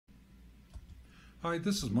Hi,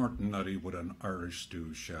 this is Martin Nutty with an Irish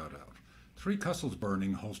Stew Shoutout. Three Castles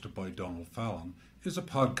Burning, hosted by Donald Fallon, is a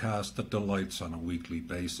podcast that delights on a weekly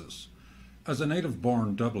basis. As a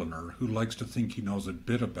native-born Dubliner who likes to think he knows a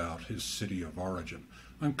bit about his city of origin,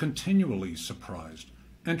 I'm continually surprised,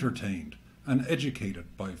 entertained, and educated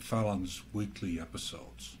by Fallon's weekly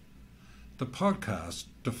episodes. The podcast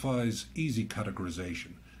defies easy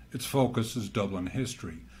categorization. Its focus is Dublin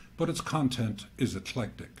history, but its content is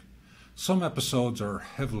eclectic. Some episodes are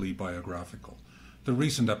heavily biographical. The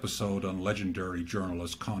recent episode on legendary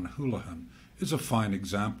journalist Con Houlihan is a fine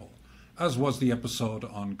example, as was the episode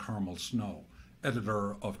on Carmel Snow,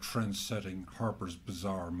 editor of trend-setting Harper's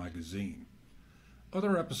Bazaar magazine.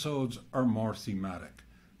 Other episodes are more thematic.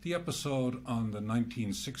 The episode on the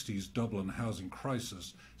 1960s Dublin housing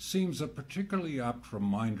crisis seems a particularly apt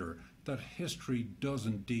reminder that history does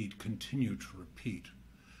indeed continue to repeat.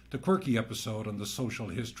 The quirky episode on the social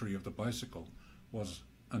history of the bicycle was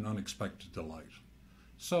an unexpected delight.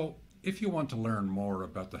 So, if you want to learn more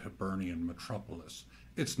about the Hibernian metropolis,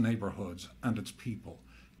 its neighbourhoods and its people,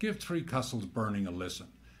 give Three Castles Burning a listen.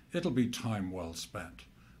 It'll be time well spent.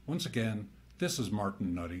 Once again, this is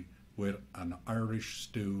Martin Nutty with an Irish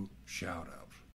Stew Shoutout.